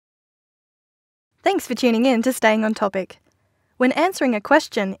Thanks for tuning in to Staying on Topic. When answering a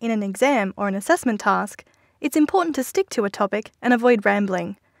question in an exam or an assessment task, it's important to stick to a topic and avoid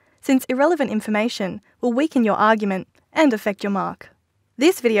rambling, since irrelevant information will weaken your argument and affect your mark.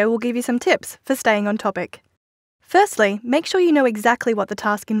 This video will give you some tips for staying on topic. Firstly, make sure you know exactly what the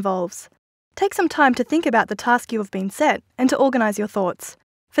task involves. Take some time to think about the task you have been set and to organise your thoughts.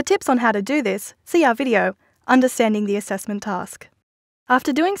 For tips on how to do this, see our video, Understanding the Assessment Task.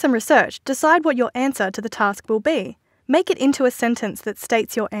 After doing some research, decide what your answer to the task will be. Make it into a sentence that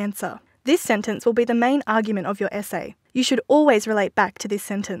states your answer. This sentence will be the main argument of your essay. You should always relate back to this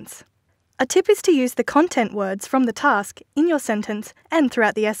sentence. A tip is to use the content words from the task in your sentence and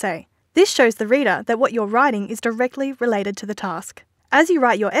throughout the essay. This shows the reader that what you're writing is directly related to the task. As you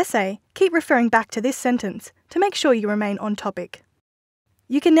write your essay, keep referring back to this sentence to make sure you remain on topic.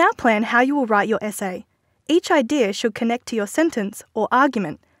 You can now plan how you will write your essay. Each idea should connect to your sentence or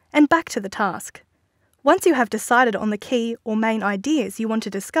argument and back to the task. Once you have decided on the key or main ideas you want to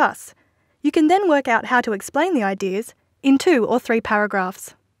discuss, you can then work out how to explain the ideas in 2 or 3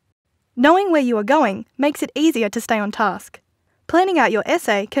 paragraphs. Knowing where you are going makes it easier to stay on task. Planning out your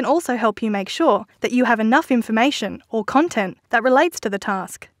essay can also help you make sure that you have enough information or content that relates to the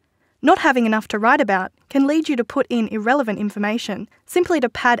task. Not having enough to write about can lead you to put in irrelevant information simply to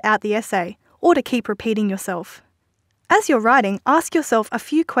pad out the essay or to keep repeating yourself. As you're writing, ask yourself a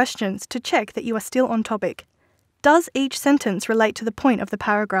few questions to check that you are still on topic. Does each sentence relate to the point of the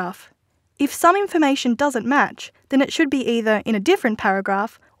paragraph? If some information doesn't match, then it should be either in a different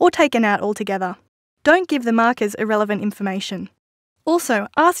paragraph or taken out altogether. Don't give the markers irrelevant information. Also,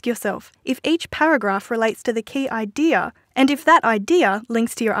 ask yourself if each paragraph relates to the key idea and if that idea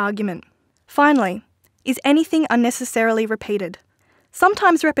links to your argument. Finally, is anything unnecessarily repeated?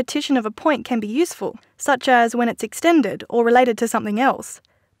 Sometimes repetition of a point can be useful, such as when it's extended or related to something else,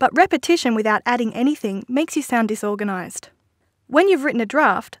 but repetition without adding anything makes you sound disorganised. When you've written a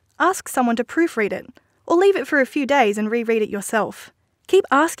draft, ask someone to proofread it, or leave it for a few days and reread it yourself. Keep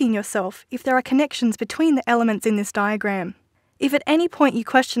asking yourself if there are connections between the elements in this diagram. If at any point you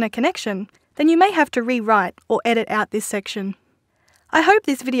question a connection, then you may have to rewrite or edit out this section. I hope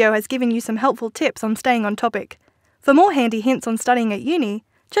this video has given you some helpful tips on staying on topic. For more handy hints on studying at uni,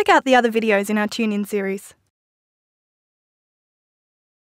 check out the other videos in our Tune In series.